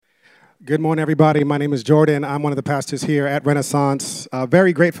Good morning, everybody. My name is Jordan. I'm one of the pastors here at Renaissance.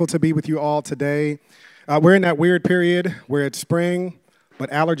 Very grateful to be with you all today. We're in that weird period where it's spring,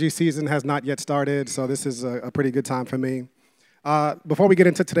 but allergy season has not yet started, so this is a pretty good time for me. Before we get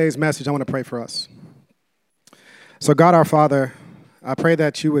into today's message, I want to pray for us. So God, our Father, I pray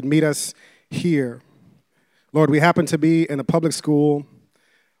that you would meet us here. Lord, we happen to be in a public school,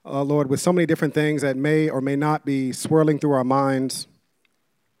 Lord, with so many different things that may or may not be swirling through our minds.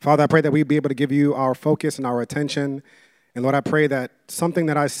 Father, I pray that we'd be able to give you our focus and our attention. And Lord, I pray that something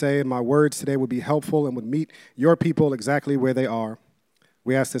that I say in my words today would be helpful and would meet your people exactly where they are.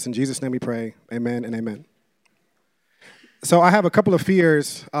 We ask this in Jesus' name we pray. Amen and amen. So I have a couple of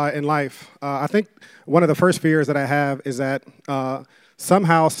fears in life. I think one of the first fears that I have is that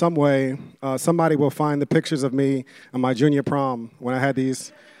somehow, some way, somebody will find the pictures of me on my junior prom when I had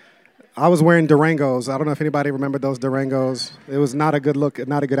these. I was wearing Durangos. I don't know if anybody remembered those Durangos. It was not a good look,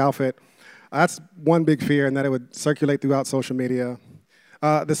 not a good outfit. That's one big fear, and that it would circulate throughout social media.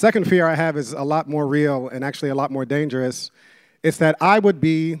 The second fear I have is a lot more real and actually a lot more dangerous. It's that I would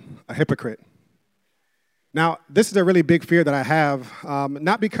be a hypocrite. Now, this is a really big fear that I have,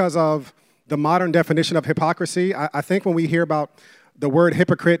 not because of the modern definition of hypocrisy. I think when we hear about the word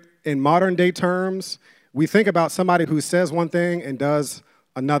hypocrite in modern day terms, we think about somebody who says one thing and does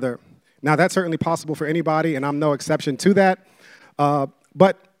another. Now, that's certainly possible for anybody, and I'm no exception to that.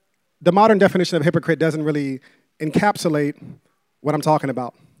 But the modern definition of hypocrite doesn't really encapsulate what I'm talking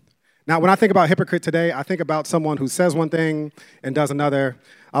about. Now, when I think about hypocrite today, I think about someone who says one thing and does another.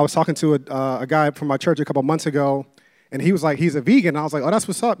 I was talking to a guy from my church a couple months ago, and he was like, he's a vegan. I was like, oh, that's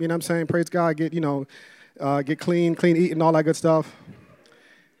what's up. You know what I'm saying? Praise God, get clean eating, all that good stuff.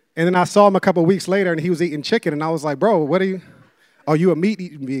 And then I saw him a couple weeks later, and he was eating chicken, and I was like, bro, what are you? Oh, you a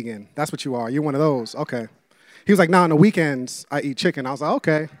meat-eating vegan. That's what you are. You're one of those. Okay. He was like, nah, on the weekends, I eat chicken. I was like,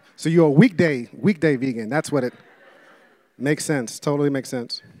 okay. So you're a weekday vegan. That's what it makes sense. Totally makes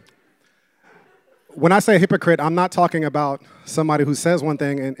sense. When I say hypocrite, I'm not talking about somebody who says one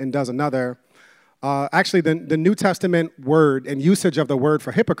thing and does another. Actually, the New Testament word and usage of the word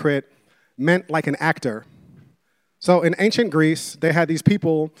for hypocrite meant like an actor. So in ancient Greece, they had these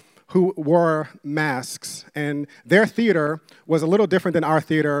people who wore masks, and their theater was a little different than our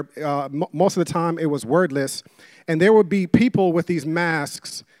theater. Most of the time, it was wordless, and there would be people with these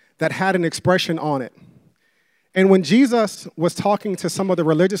masks that had an expression on it. And when Jesus was talking to some of the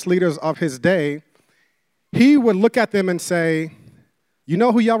religious leaders of his day, he would look at them and say, you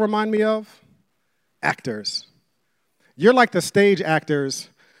know who y'all remind me of? Actors. You're like the stage actors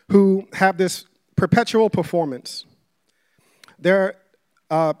who have this perpetual performance. They're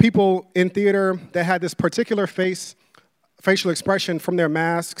people in theater that had this particular facial expression from their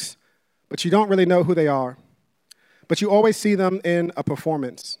masks, but you don't really know who they are. But you always see them in a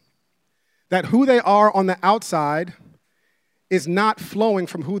performance. That who they are on the outside is not flowing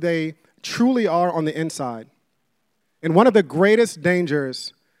from who they truly are on the inside. And one of the greatest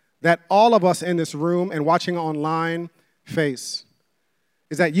dangers that all of us in this room and watching online face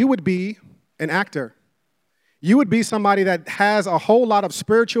is that you would be an actor. You would be somebody that has a whole lot of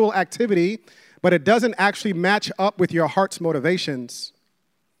spiritual activity, but it doesn't actually match up with your heart's motivations.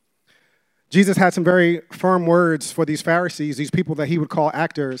 Jesus had some very firm words for these Pharisees, these people that he would call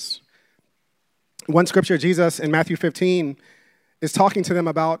actors. One scripture, Jesus in Matthew 15 is talking to them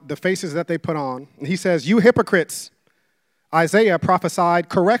about the faces that they put on. And he says, you hypocrites, Isaiah prophesied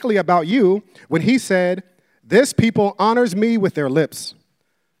correctly about you when he said, this people honors me with their lips,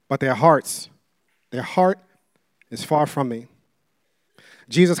 but their heart is far from me.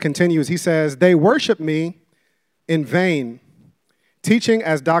 Jesus continues, he says, they worship me in vain, teaching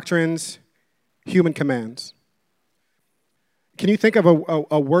as doctrines human commands. Can you think of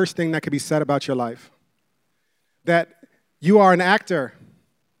a worse thing that could be said about your life? That you are an actor,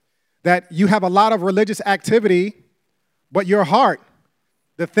 that you have a lot of religious activity, but your heart,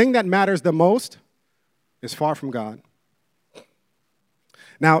 the thing that matters the most, is far from God.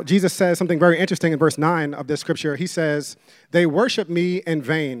 Now, Jesus says something very interesting in verse 9 of this scripture. He says, they worship me in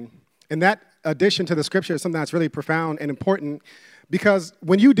vain. And that addition to the scripture is something that's really profound and important, because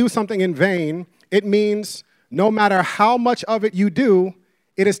when you do something in vain, it means no matter how much of it you do,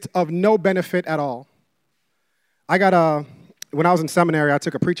 it is of no benefit at all. When I was in seminary, I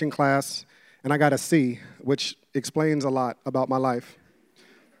took a preaching class, and I got a C, which explains a lot about my life.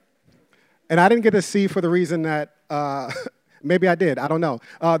 And I didn't get a C for the reason that maybe I did. I don't know.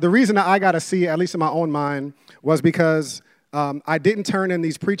 The reason that I got a C, at least in my own mind, was because I didn't turn in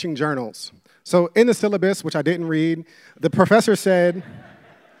these preaching journals. So in the syllabus, which I didn't read, the professor said,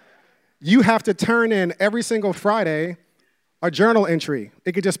 you have to turn in every single Friday a journal entry.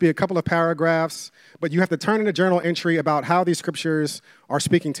 It could just be a couple of paragraphs, but you have to turn in a journal entry about how these scriptures are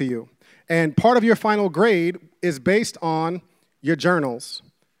speaking to you. And part of your final grade is based on your journals.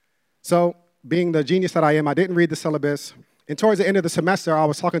 So, being the genius that I am, I didn't read the syllabus. And towards the end of the semester, I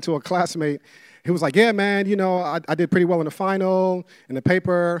was talking to a classmate. He was like, yeah, man, I did pretty well in the final, in the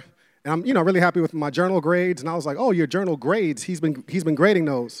paper, and I'm, really happy with my journal grades. And I was like, oh, your journal grades, he's been grading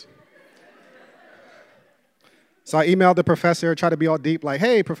those. So I emailed the professor, tried to be all deep, like,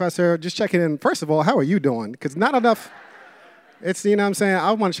 hey, professor, just checking in. First of all, how are you doing? Because not enough, it's, what I'm saying,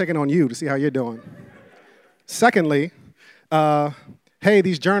 I want to check in on you to see how you're doing. Secondly, hey,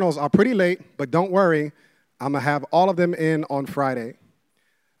 these journals are pretty late, but don't worry, I'm going to have all of them in on Friday.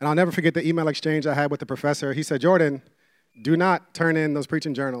 And I'll never forget the email exchange I had with the professor. He said, Jordan, do not turn in those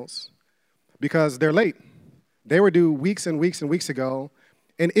preaching journals because they're late. They were due weeks and weeks and weeks ago.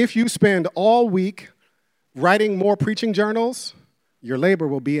 And if you spend all week writing more preaching journals, your labor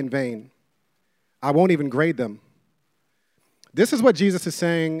will be in vain. I won't even grade them. This is what Jesus is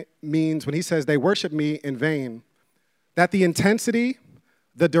saying means when he says they worship me in vain. That the intensity,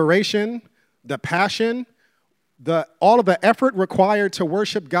 the duration, the passion, all of the effort required to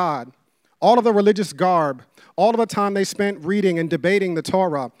worship God, all of the religious garb, all of the time they spent reading and debating the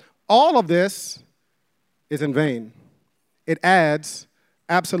Torah, all of this is in vain. It adds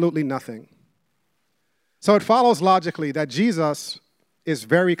absolutely nothing. So it follows logically that Jesus is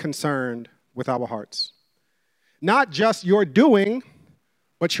very concerned with our hearts. Not just your doing,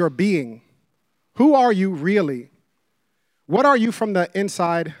 but your being. Who are you really? What are you from the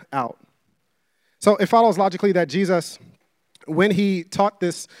inside out? So it follows logically that Jesus, when he taught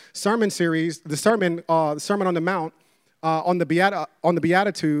this sermon series, the Sermon on the Mount, on the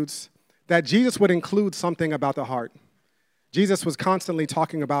Beatitudes, that Jesus would include something about the heart. Jesus was constantly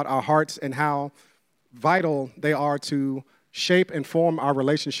talking about our hearts and how vital they are to shape and form our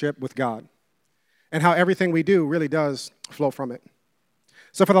relationship with God, and how everything we do really does flow from it.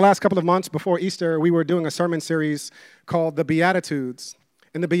 So for the last couple of months before Easter, we were doing a sermon series called the Beatitudes.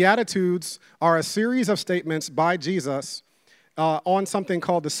 And the Beatitudes are a series of statements by Jesus on something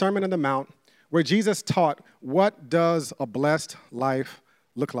called the Sermon on the Mount, where Jesus taught what does a blessed life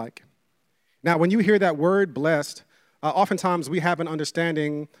look like. Now, when you hear that word blessed, oftentimes we have an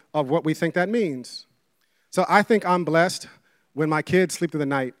understanding of what we think that means. So I think I'm blessed when my kids sleep through the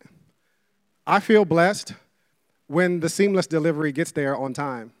night. I feel blessed when the seamless delivery gets there on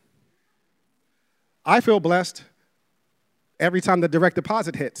time. I feel blessed every time the direct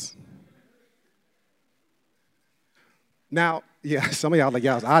deposit hits. Now, yeah, some of y'all are like,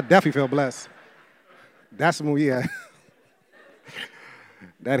 yeah, I definitely feel blessed. That's when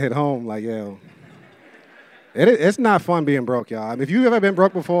that hit home, like, yeah. It's not fun being broke, y'all. I mean, if you've ever been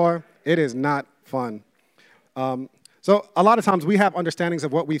broke before, it is not fun. So a lot of times we have understandings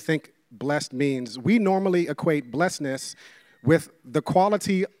of what we think blessed means. We normally equate blessedness with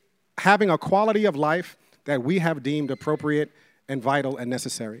having a quality of life that we have deemed appropriate and vital and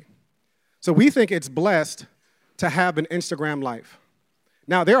necessary. So we think it's blessed to have an Instagram life.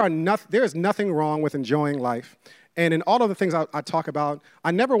 Now, there is nothing wrong with enjoying life. And in all of the things I talk about,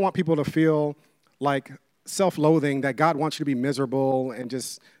 I never want people to feel like self-loathing, that God wants you to be miserable and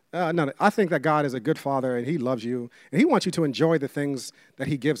just, no. I think that God is a good father and he loves you and he wants you to enjoy the things that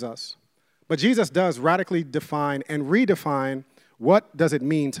he gives us. But Jesus does radically define and redefine what does it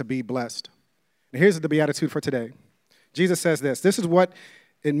mean to be blessed. And here's the beatitude for today. Jesus says this is what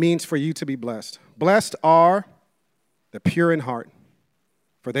it means for you to be blessed. Blessed are the pure in heart,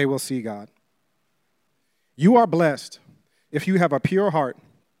 for they will see God. You are blessed if you have a pure heart,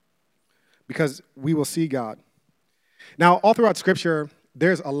 because we will see God. Now, all throughout Scripture,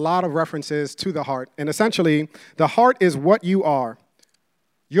 there's a lot of references to the heart. And essentially, the heart is what you are.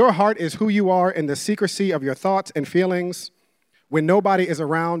 Your heart is who you are in the secrecy of your thoughts and feelings when nobody is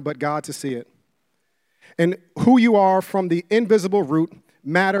around but God to see it. And who you are from the invisible root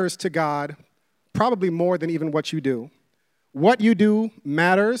matters to God probably more than even what you do. What you do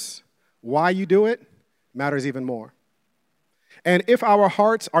matters. Why you do it matters even more. And if our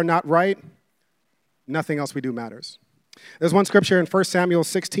hearts are not right, nothing else we do matters. There's one scripture in 1 Samuel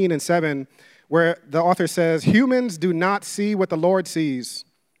 16:7 where the author says, humans do not see what the Lord sees,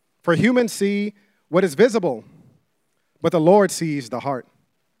 for humans see what is visible, but the Lord sees the heart.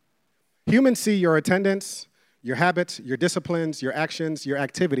 Humans see your attendance, your habits, your disciplines, your actions, your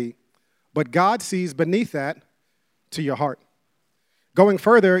activity, but God sees beneath that to your heart. Going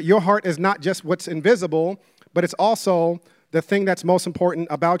further, your heart is not just what's invisible, but it's also the thing that's most important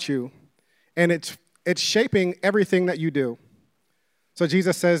about you, and it's shaping everything that you do. So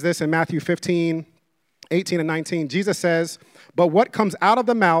Jesus says this in Matthew 15, 18 and 19, Jesus says, "But what comes out of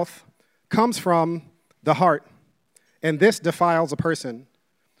the mouth comes from the heart, and this defiles a person.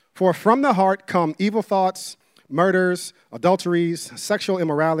 For from the heart come evil thoughts, murders, adulteries, sexual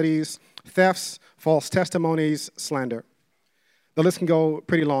immoralities, thefts, false testimonies, slander." The list can go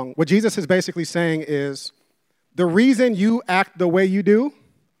pretty long. What Jesus is basically saying is, the reason you act the way you do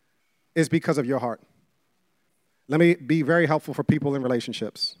is because of your heart. Let me be very helpful for people in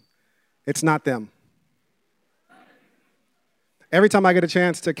relationships. It's not them. Every time I get a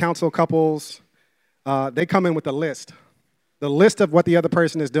chance to counsel couples, they come in with a list. The list of what the other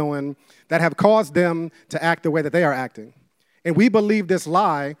person is doing that have caused them to act the way that they are acting. And we believe this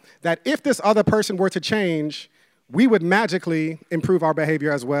lie that if this other person were to change, we would magically improve our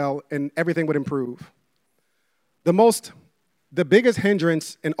behavior as well, and everything would improve. The biggest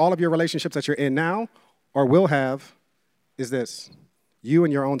hindrance in all of your relationships that you're in now or will have is this: you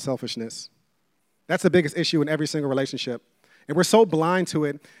and your own selfishness. That's the biggest issue in every single relationship. And we're so blind to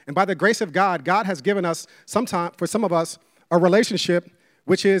it. And by the grace of God, God has given us, for some of us, a relationship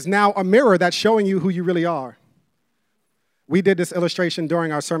which is now a mirror that's showing you who you really are. We did this illustration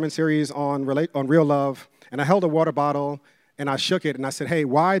during our sermon series on real love, and I held a water bottle, and I shook it, and I said, "Hey,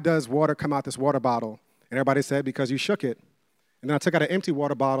 why does water come out this water bottle?" And everybody said, "Because you shook it." And then I took out an empty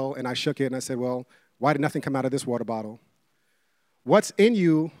water bottle, and I shook it, and I said, "Well, why did nothing come out of this water bottle?" What's in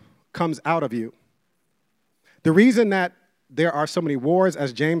you comes out of you. The reason that there are so many wars,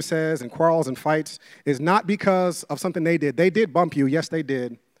 as James says, and quarrels and fights is not because of something they did. They did bump you, yes, they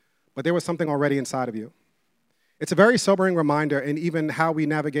did, but there was something already inside of you. It's a very sobering reminder in even how we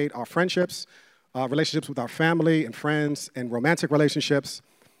navigate our friendships, relationships with our family and friends, and romantic relationships,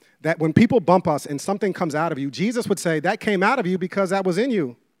 that when people bump us and something comes out of you, Jesus would say, that came out of you because that was in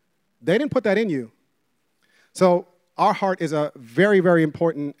you. They didn't put that in you. So our heart is a very, very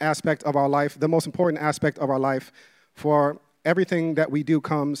important aspect of our life, the most important aspect of our life, for everything that we do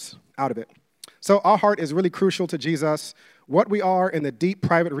comes out of it. So our heart is really crucial to Jesus. What we are in the deep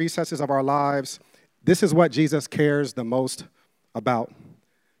private recesses of our lives, this is what Jesus cares the most about.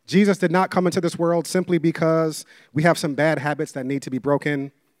 Jesus did not come into this world simply because we have some bad habits that need to be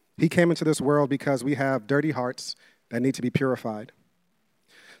broken. He came into this world because we have dirty hearts that need to be purified.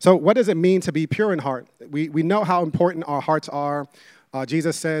 So what does it mean to be pure in heart? We know how important our hearts are.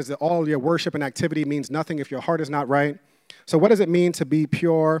 Jesus says that all your worship and activity means nothing if your heart is not right. So what does it mean to be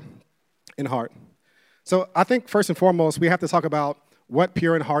pure in heart? So I think first and foremost, we have to talk about what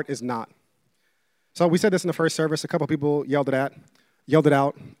pure in heart is not. So we said this in the first service. A couple people yelled it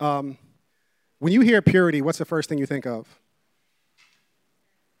out. When you hear purity, what's the first thing you think of?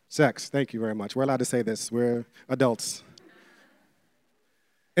 Sex. Thank you very much. We're allowed to say this. We're adults.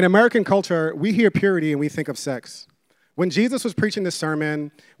 In American culture, we hear purity and we think of sex. When Jesus was preaching this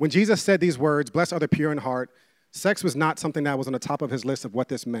sermon, when Jesus said these words, "Blessed are the pure in heart," sex was not something that was on the top of his list of what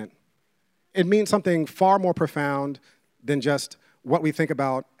this meant. It means something far more profound than just what we think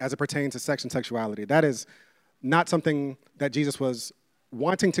about as it pertains to sex and sexuality. That is not something that Jesus was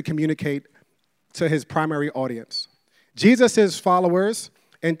wanting to communicate to his primary audience. Jesus' followers,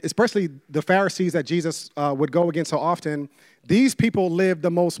 and especially the Pharisees that Jesus would go against so often, these people lived the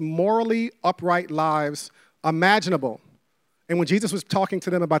most morally upright lives imaginable. And when Jesus was talking to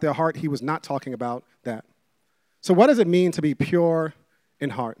them about their heart, he was not talking about that. So what does it mean to be pure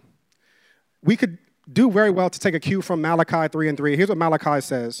in heart? We could do very well to take a cue from Malachi 3:3. Here's what Malachi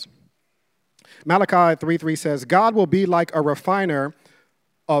says. Malachi 3:3 says, "God will be like a refiner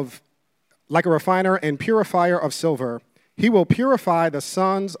and purifier of silver. He will purify the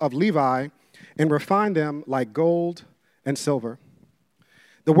sons of Levi and refine them like gold and silver."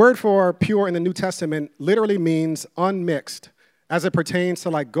 The word for pure in the New Testament literally means unmixed as it pertains to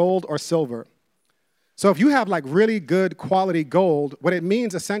like gold or silver. So if you have like really good quality gold, what it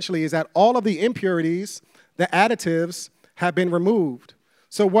means essentially is that all of the impurities, the additives, have been removed.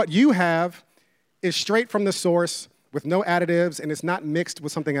 So what you have is straight from the source with no additives, and it's not mixed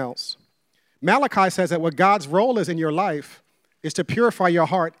with something else. Malachi says that what God's role is in your life is to purify your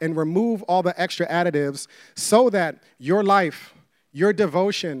heart and remove all the extra additives so that your life, your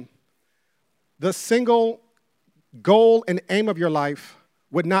devotion, the single goal and aim of your life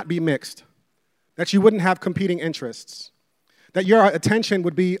would not be mixed, that you wouldn't have competing interests, that your attention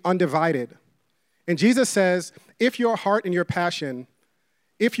would be undivided. And Jesus says, if your heart and your passion,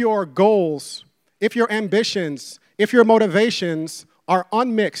 if your goals, if your ambitions, if your motivations are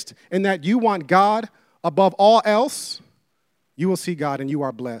unmixed and that you want God above all else, you will see God and you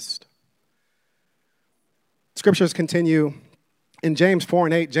are blessed. Scriptures continue. In James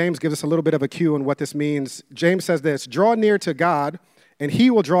 4:8, James gives us a little bit of a cue on what this means. James says this, "Draw near to God, and he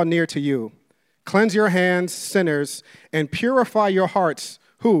will draw near to you. Cleanse your hands, sinners, and purify your hearts,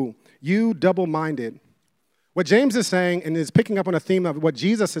 who? You double-minded. What James is saying, and is picking up on a theme of what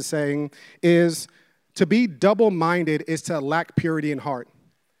Jesus is saying, is to be double-minded is to lack purity in heart.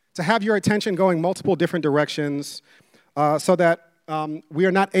 To have your attention going multiple different directions so that we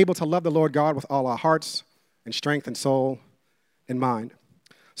are not able to love the Lord God with all our hearts and strength and soul and mind.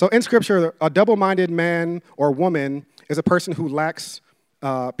 So in Scripture, a double-minded man or woman is a person who lacks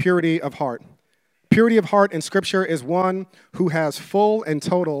purity of heart. Purity of heart in Scripture is one who has full and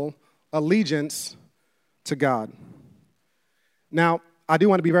total allegiance to God. Now, I do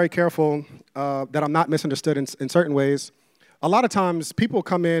want to be very careful that I'm not misunderstood in certain ways. A lot of times people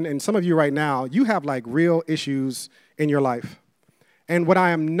come in, and some of you right now, you have like real issues in your life. And what I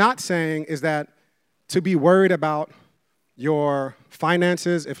am not saying is that to be worried about your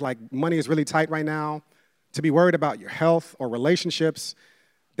finances, if like money is really tight right now, to be worried about your health or relationships,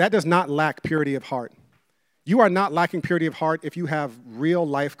 that does not lack purity of heart. You are not lacking purity of heart if you have real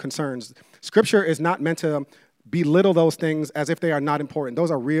life concerns. Scripture is not meant to belittle those things as if they are not important.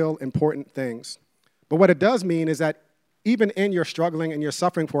 Those are real important things. But what it does mean is that even in your struggling and your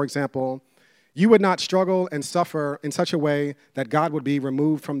suffering, for example, you would not struggle and suffer in such a way that God would be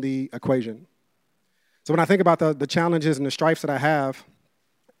removed from the equation. So when I think about the challenges and the strifes that I have,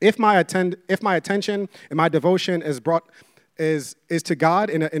 if my attention and my devotion is to God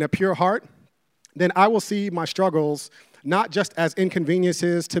in a pure heart, then I will see my struggles not just as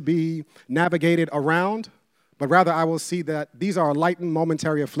inconveniences to be navigated around, but rather I will see that these are lightened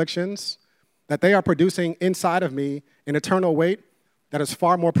momentary afflictions, that they are producing inside of me an eternal weight that is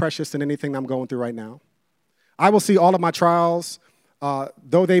far more precious than anything I'm going through right now. I will see all of my trials,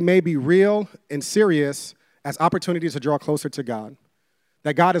 though they may be real and serious, as opportunities to draw closer to God.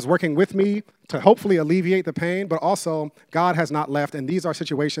 That God is working with me to hopefully alleviate the pain, but also God has not left, and these are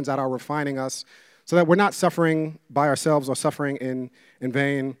situations that are refining us so that we're not suffering by ourselves or suffering in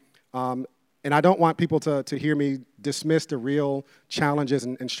vain. And I don't want people to hear me dismiss the real challenges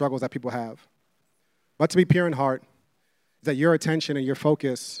and struggles that people have. But to be pure in heart, that your attention and your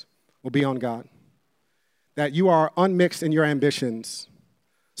focus will be on God. That you are unmixed in your ambitions.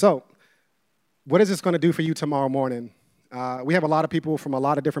 So, what is this going to do for you tomorrow morning? We have a lot of people from a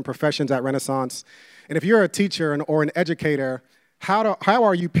lot of different professions at Renaissance. And if you're a teacher or an educator, how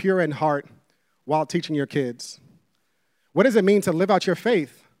are you pure in heart while teaching your kids? What does it mean to live out your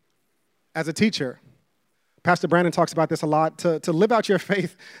faith as a teacher? Pastor Brandon talks about this a lot. To live out your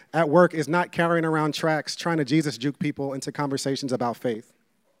faith at work is not carrying around tracts trying to Jesus juke people into conversations about faith.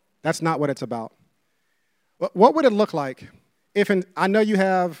 That's not what it's about. What would it look like if, I know you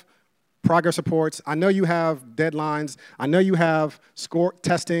have progress reports, I know you have deadlines, I know you have score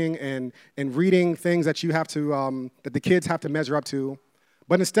testing and reading things that you have to, that the kids have to measure up to,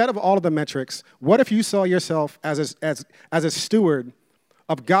 but instead of all of the metrics, what if you saw yourself as a steward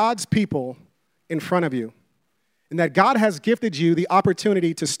of God's people in front of you? And that God has gifted you the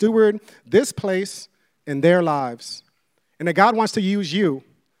opportunity to steward this place in their lives. And that God wants to use you.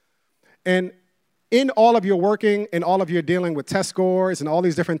 And in all of your working and all of your dealing with test scores and all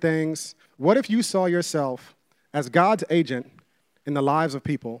these different things, what if you saw yourself as God's agent in the lives of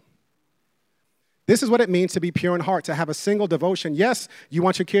people? This is what it means to be pure in heart, to have a single devotion. Yes, you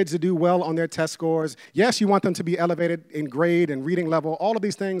want your kids to do well on their test scores. Yes, you want them to be elevated in grade and reading level. All of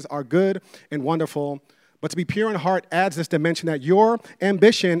these things are good and wonderful. But to be pure in heart adds this dimension that your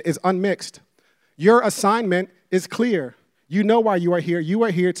ambition is unmixed. Your assignment is clear. You know why you are here. You are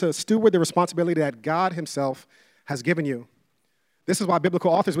here to steward the responsibility that God himself has given you. This is why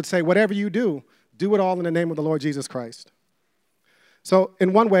biblical authors would say, whatever you do, do it all in the name of the Lord Jesus Christ. So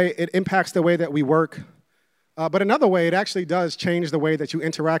in one way, it impacts the way that we work. But another way, it actually does change the way that you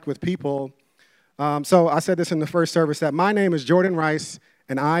interact with people. So I said this in the first service, that my name is Jordan Rice,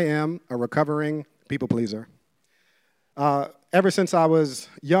 and I am a recovering people pleaser. Ever since I was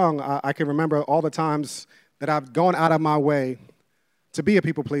young, I can remember all the times that I've gone out of my way to be a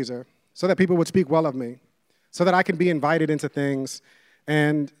people pleaser so that people would speak well of me, so that I can be invited into things.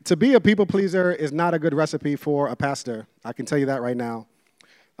 And to be a people pleaser is not a good recipe for a pastor. I can tell you that right now.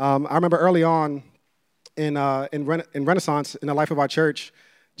 I remember early on in Renaissance, in the life of our church,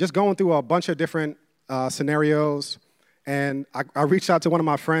 just going through a bunch of different scenarios. And I reached out to one of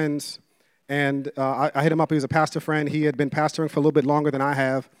my friends, and I hit him up. He was a pastor friend. He had been pastoring for a little bit longer than I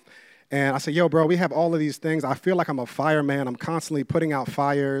have. And I said, yo, bro, we have all of these things. I feel like I'm a fireman. I'm constantly putting out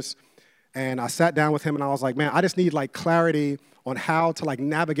fires. And I sat down with him, and I was like, man, I just need, like, clarity on how to, like,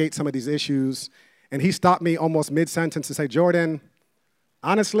 navigate some of these issues. And he stopped me almost mid-sentence to say, Jordan,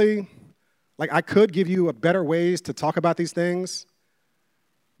 honestly, like, I could give you a better ways to talk about these things,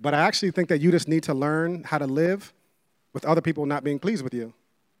 but I actually think that you just need to learn how to live with other people not being pleased with you.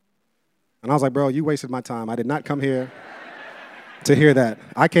 And I was like, bro, you wasted my time. I did not come here to hear that.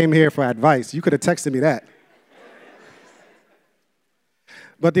 I came here for advice. You could have texted me that.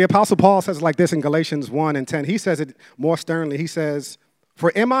 But the Apostle Paul says it like this in Galatians 1:10. He says it more sternly. He says,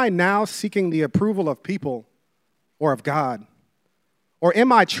 for am I now seeking the approval of people or of God? Or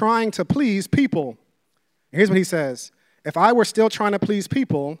am I trying to please people? And here's what he says. If I were still trying to please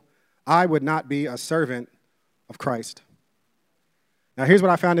people, I would not be a servant of Christ. Now, here's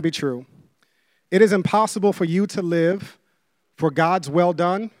what I found to be true. It is impossible for you to live for God's well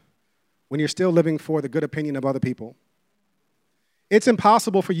done when you're still living for the good opinion of other people. It's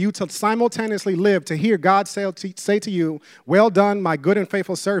impossible for you to simultaneously live to hear God say to you, well done, my good and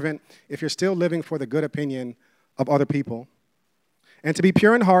faithful servant, if you're still living for the good opinion of other people. And to be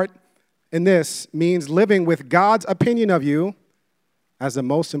pure in heart in this means living with God's opinion of you as the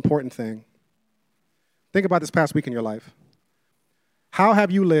most important thing. Think about this past week in your life. How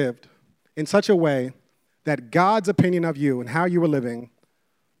have you lived in such a way that God's opinion of you and how you were living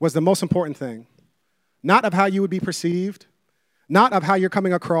was the most important thing? Not of how you would be perceived, not of how you're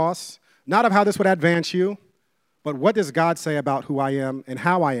coming across, not of how this would advance you, but what does God say about who I am and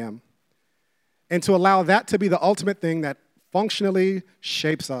how I am? And to allow that to be the ultimate thing that functionally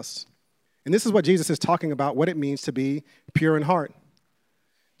shapes us. And this is what Jesus is talking about, what it means to be pure in heart.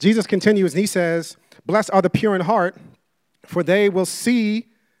 Jesus continues and he says, blessed are the pure in heart, for they will see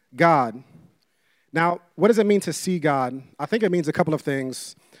God. Now, what does it mean to see God? I think it means a couple of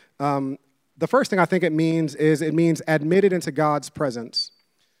things. The first thing I think it means is it means admitted into God's presence.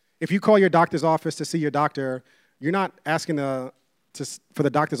 If you call your doctor's office to see your doctor, you're not asking for the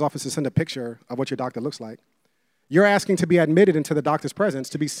doctor's office to send a picture of what your doctor looks like. You're asking to be admitted into the doctor's presence,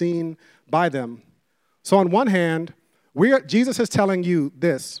 to be seen by them. So on one hand, Jesus is telling you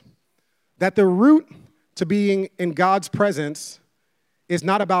this, that the route to being in God's presence is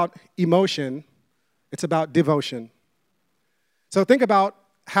not about emotion, it's about devotion. So think about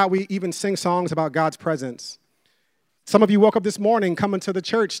how we even sing songs about God's presence. Some of you woke up this morning coming to the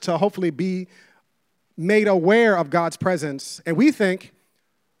church to hopefully be made aware of God's presence. And we think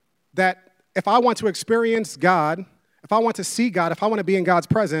that if I want to experience God, if I want to see God, if I want to be in God's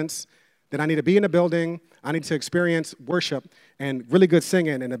presence, then I need to be in a building, I need to experience worship and really good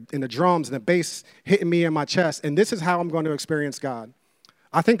singing and the drums and the bass hitting me in my chest. And this is how I'm going to experience God.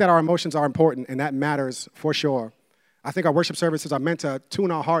 I think that our emotions are important, and that matters for sure. I think our worship services are meant to tune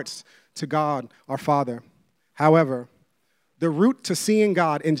our hearts to God, our Father. However, the route to seeing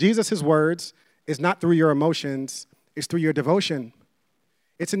God, in Jesus' words, is not through your emotions, it's through your devotion.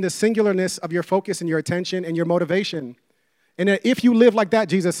 It's in the singularness of your focus and your attention and your motivation. And if you live like that,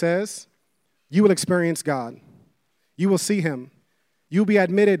 Jesus says, you will experience God. You will see him. You'll be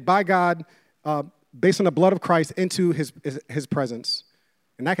admitted by God based on the blood of Christ into his presence.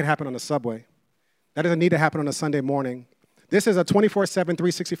 And that can happen on the subway. That doesn't need to happen on a Sunday morning. This is a 24/7,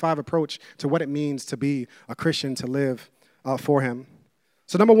 365 approach to what it means to be a Christian, to live for him.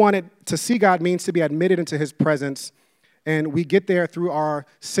 So number one, to see God means to be admitted into his presence, and we get there through our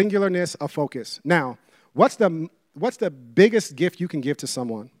singularness of focus. Now, what's the biggest gift you can give to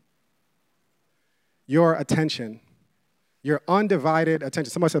someone? Your attention, your undivided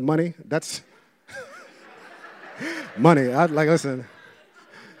attention. Somebody said money. That's money. Listen,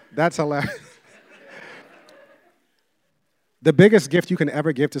 that's hilarious. The biggest gift you can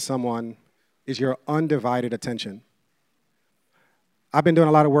ever give to someone is your undivided attention. I've been doing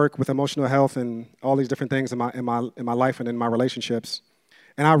a lot of work with emotional health and all these different things in my life and in my relationships.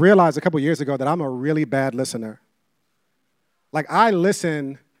 And I realized a couple years ago that I'm a really bad listener. Like, I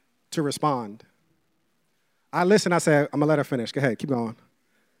listen to respond. I listen, I say, I'm going to let her finish. Go ahead, keep going.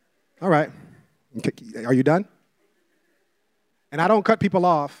 All right. Are you done? And I don't cut people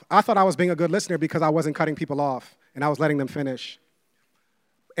off. I thought I was being a good listener because I wasn't cutting people off, and I was letting them finish.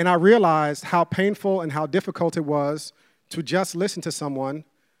 And I realized how painful and how difficult it was to just listen to someone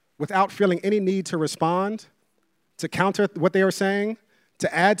without feeling any need to respond, to counter what they were saying,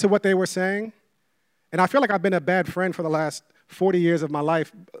 to add to what they were saying. And I feel like I've been a bad friend for the last 40 years of my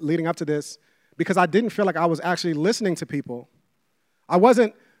life leading up to this because I didn't feel like I was actually listening to people. I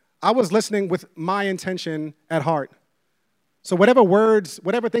was listening with my intention at heart. So whatever words,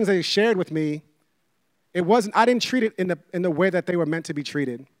 whatever things they shared with me, I didn't treat it in the way that they were meant to be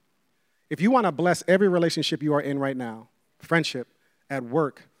treated. If you want to bless every relationship you are in right now, friendship, at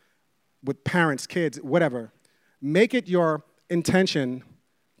work, with parents, kids, whatever, make it your intention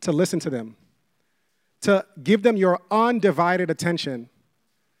to listen to them, to give them your undivided attention.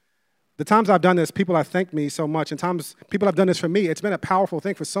 The times I've done this, people have thanked me so much, and times people have done this for me. It's been a powerful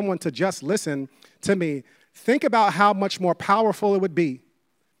thing for someone to just listen to me. Think about how much more powerful it would be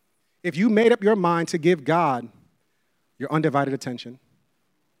if you made up your mind to give God your undivided attention,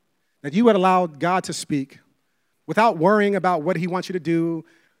 that you would allow God to speak without worrying about what he wants you to do,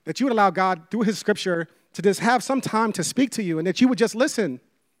 that you would allow God, through his scripture, to just have some time to speak to you, and that you would just listen.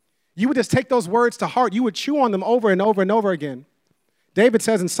 You would just take those words to heart. You would chew on them over and over and over again. David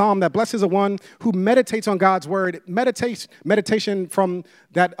says in Psalm that blessed is the one who meditates on God's word. Meditation from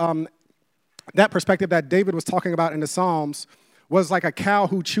that perspective that David was talking about in the Psalms was like a cow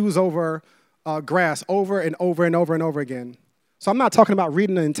who chews over grass over and over and over and over again. So I'm not talking about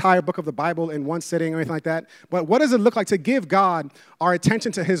reading the entire book of the Bible in one sitting or anything like that, but what does it look like to give God our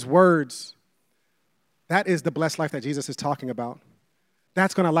attention to his words? That is the blessed life that Jesus is talking about.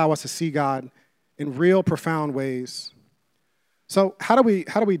 That's going to allow us to see God in real profound ways. So how do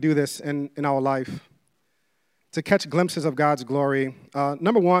we do this in our life to catch glimpses of God's glory?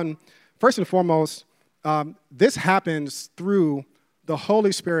 Number one, first and foremost, this happens through the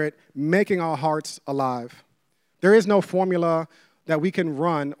Holy Spirit making our hearts alive. There is no formula that we can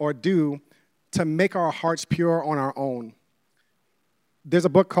run or do to make our hearts pure on our own. There's a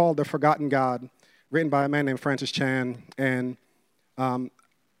book called The Forgotten God, written by a man named Francis Chan, and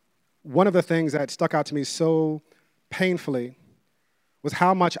one of the things that stuck out to me so painfully was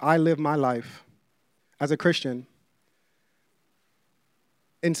how much I live my life as a Christian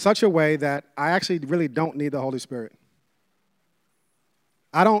in such a way that I actually really don't need the Holy Spirit.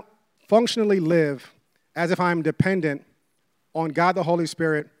 I don't functionally live as if I'm dependent on God the Holy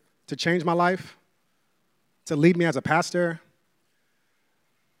Spirit to change my life, to lead me as a pastor,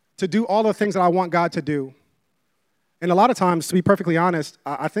 to do all the things that I want God to do. And a lot of times, to be perfectly honest,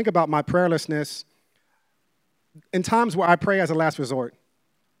 I think about my prayerlessness in times where I pray as a last resort.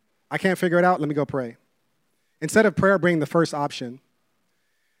 I can't figure it out, let me go pray. Instead of prayer being the first option.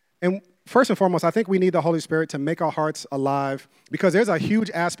 And first and foremost, I think we need the Holy Spirit to make our hearts alive because there's a huge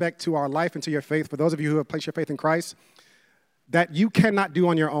aspect to our life and to your faith, for those of you who have placed your faith in Christ, that you cannot do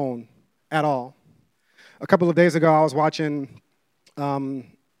on your own at all. A couple of days ago, I was watching,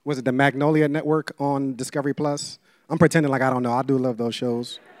 was it the Magnolia Network on Discovery Plus? I'm pretending like I don't know. I do love those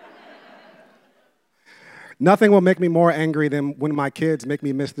shows. Nothing will make me more angry than when my kids make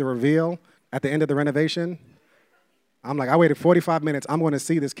me miss the reveal at the end of the renovation. I'm like, I waited 45 minutes. I'm going to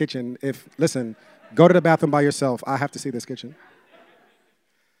see this kitchen. Listen, go to the bathroom by yourself. I have to see this kitchen.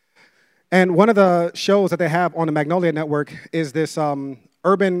 And one of the shows that they have on the Magnolia Network is this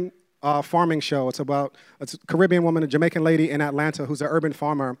urban farming show. It's a Caribbean woman, a Jamaican lady in Atlanta who's an urban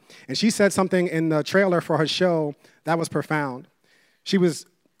farmer. And she said something in the trailer for her show that was profound. She was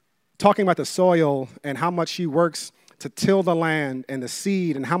talking about the soil and how much she works to till the land and the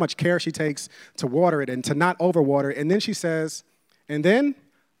seed and how much care she takes to water it and to not overwater it. And then she says, and then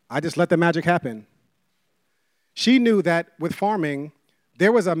I just let the magic happen. She knew that with farming,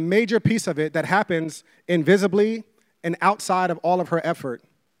 there was a major piece of it that happens invisibly and outside of all of her effort.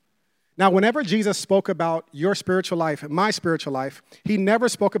 Now, whenever Jesus spoke about your spiritual life, my spiritual life, he never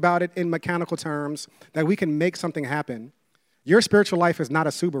spoke about it in mechanical terms that we can make something happen. Your spiritual life is not a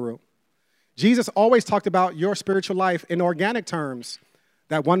Subaru. Jesus always talked about your spiritual life in organic terms,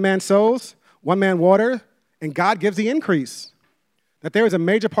 that one man sows, one man waters, and God gives the increase. That there is a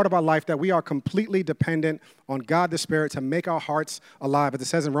major part of our life that we are completely dependent on God the Spirit to make our hearts alive. As it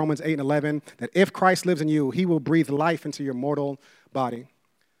says in Romans 8 and 11, that if Christ lives in you, he will breathe life into your mortal body.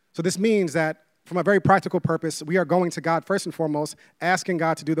 So this means that from a very practical purpose, we are going to God first and foremost, asking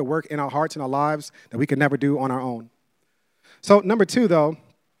God to do the work in our hearts and our lives that we could never do on our own. So number two, though,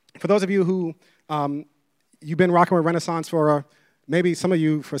 for those of you who, you've been rocking with Renaissance for maybe some of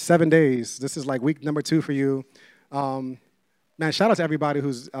you for 7 days. This is like week number 2 for you. Man, shout out to everybody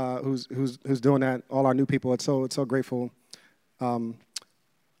who's doing that, all our new people. It's so grateful.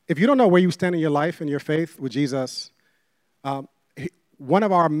 If you don't know where you stand in your life and your faith with Jesus, one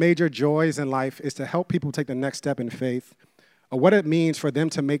of our major joys in life is to help people take the next step in faith, or what it means for them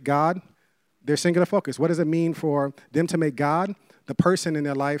to make God their singular focus. What does it mean for them to make God the person in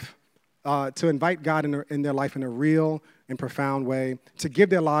their life, to invite God in their life in a real and profound way, to give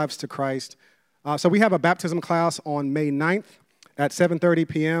their lives to Christ. So we have a baptism class on May 9th at 7:30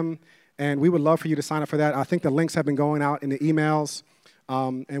 p.m., and we would love for you to sign up for that. I think the links have been going out in the emails,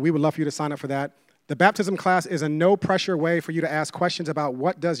 and we would love for you to sign up for that. The baptism class is a no-pressure way for you to ask questions about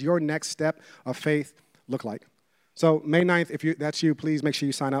what does your next step of faith look like. So May 9th, if that's you, please make sure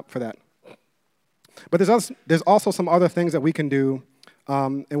you sign up for that. But there's also some other things that we can do,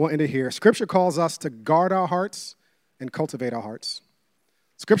 and we'll end it here. Scripture calls us to guard our hearts and cultivate our hearts.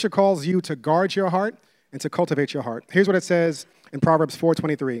 Scripture calls you to guard your heart and to cultivate your heart. Here's what it says in Proverbs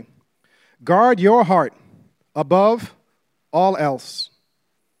 4:23. Guard your heart above all else,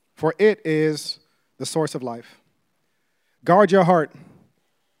 for it is the source of life. Guard your heart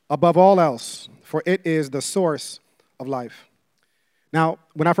above all else, for it is the source of life. Now,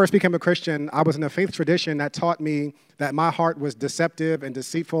 when I first became a Christian, I was in a faith tradition that taught me that my heart was deceptive and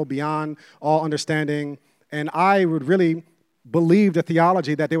deceitful beyond all understanding, and I would really believe the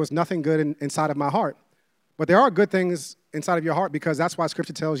theology that there was nothing good inside of my heart. But there are good things inside of your heart because that's why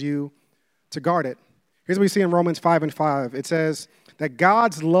Scripture tells you to guard it. Here's what we see in Romans 5:5. It says that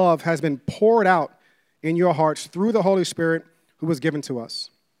God's love has been poured out in your hearts through the Holy Spirit who was given to us.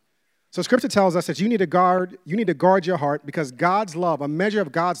 So Scripture tells us that you need to guard your heart because God's love, a measure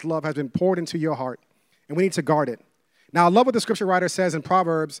of God's love has been poured into your heart, and we need to guard it. Now, I love what the Scripture writer says in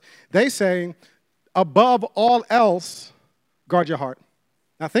Proverbs. They say, above all else, guard your heart.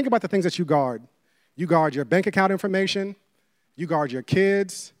 Now, think about the things that you guard. You guard your bank account information. You guard your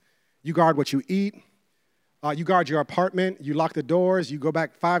kids. You guard what you eat. You guard your apartment. You lock the doors. You go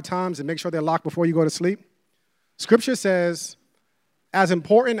back 5 times and make sure they're locked before you go to sleep. Scripture says, as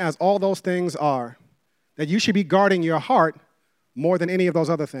important as all those things are, that you should be guarding your heart more than any of those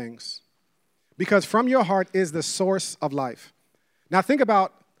other things. Because from your heart is the source of life. Now think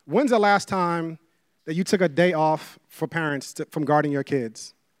about, when's the last time that you took a day off for parents from guarding your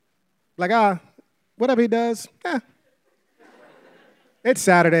kids? Like, whatever he does, it's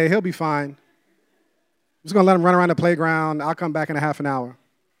Saturday, he'll be fine. I'm just going to let him run around the playground. I'll come back in a half an hour.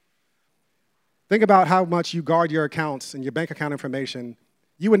 Think about how much you guard your accounts and your bank account information.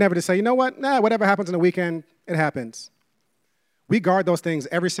 You would never just say, you know what? Whatever happens in the weekend, it happens. We guard those things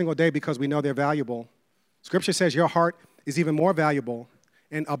every single day because we know they're valuable. Scripture says your heart is even more valuable,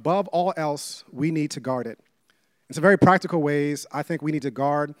 and above all else, we need to guard it. In some very practical ways, I think we need to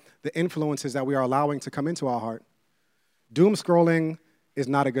guard the influences that we are allowing to come into our heart. Doom scrolling is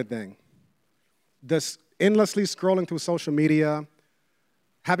not a good thing. This endlessly scrolling through social media,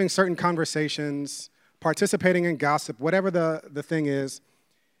 having certain conversations, participating in gossip, whatever the thing is,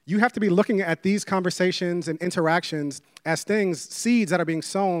 you have to be looking at these conversations and interactions as things, seeds that are being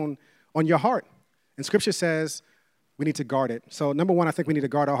sown on your heart. And Scripture says we need to guard it. So number one, I think we need to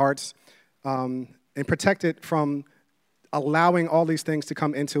guard our hearts and protect it from allowing all these things to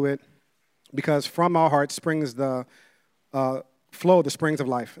come into it, because from our heart springs the flow, the springs of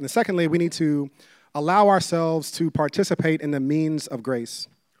life. And then secondly, we need to allow ourselves to participate in the means of grace.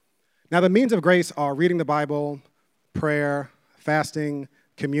 Now, the means of grace are reading the Bible, prayer, fasting,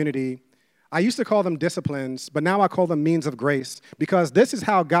 community. I used to call them disciplines, but now I call them means of grace, because this is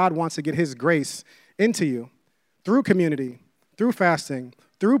how God wants to get his grace into you, through community, through fasting,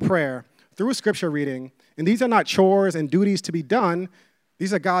 through prayer, through scripture reading. And these are not chores and duties to be done.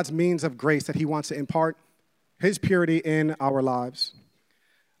 These are God's means of grace that he wants to impart his purity in our lives.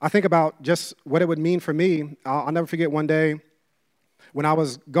 I think about just what it would mean for me. I'll never forget one day when I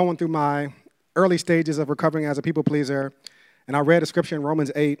was going through my early stages of recovering as a people pleaser, and I read a scripture in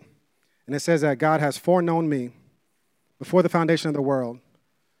Romans 8, and it says that God has foreknown me before the foundation of the world.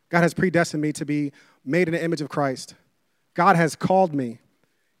 God has predestined me to be made in the image of Christ. God has called me.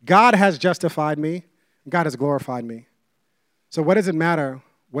 God has justified me. God has glorified me. So what does it matter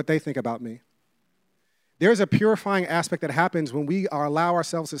what they think about me? There's a purifying aspect that happens when we allow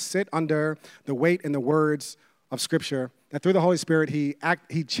ourselves to sit under the weight and the words of Scripture, that through the Holy Spirit, he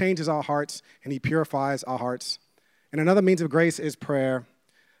changes our hearts and he purifies our hearts. And another means of grace is prayer.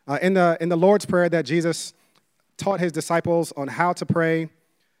 In the Lord's Prayer that Jesus taught his disciples on how to pray,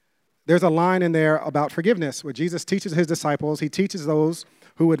 there's a line in there about forgiveness where Jesus teaches his disciples, he teaches those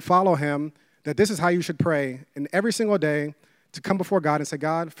who would follow him that this is how you should pray, and every single day to come before God and say,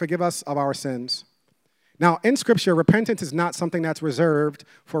 God, forgive us of our sins. Now, in Scripture, repentance is not something that's reserved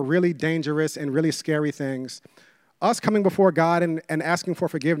for really dangerous and really scary things. Us coming before God and asking for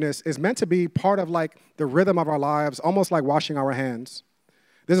forgiveness is meant to be part of like the rhythm of our lives, almost like washing our hands.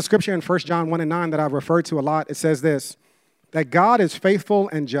 There's a scripture in 1 John 1:9 that I've referred to a lot. It says this, that God is faithful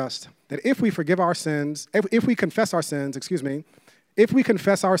and just, that if we forgive our sins, if we confess our sins, if we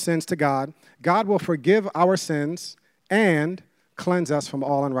confess our sins to God, God will forgive our sins and cleanse us from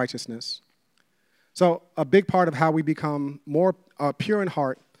all unrighteousness. So a big part of how we become more pure in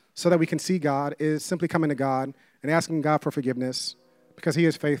heart so that we can see God is simply coming to God and asking God for forgiveness, because he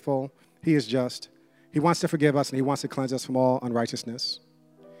is faithful, he is just. He wants to forgive us and he wants to cleanse us from all unrighteousness.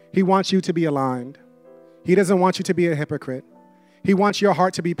 He wants you to be aligned. He doesn't want you to be a hypocrite. He wants your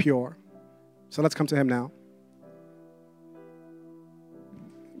heart to be pure. So let's come to him now.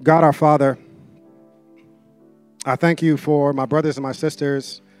 God our Father, I thank you for my brothers and my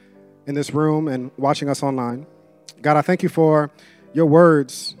sisters in this room and watching us online. God, I thank you for your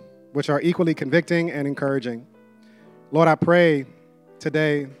words, which are equally convicting and encouraging. Lord, I pray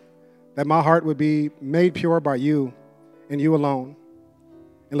today that my heart would be made pure by you and you alone.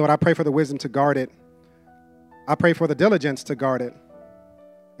 And Lord, I pray for the wisdom to guard it. I pray for the diligence to guard it.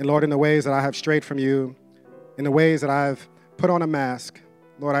 And Lord, in the ways that I have strayed from you, in the ways that I've put on a mask,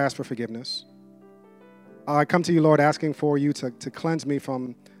 Lord, I ask for forgiveness. I come to you, Lord, asking for you to cleanse me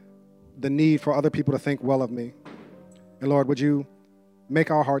from the need for other people to think well of me. And Lord, would you make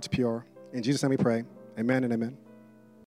our hearts pure? In Jesus' name we pray. Amen and amen.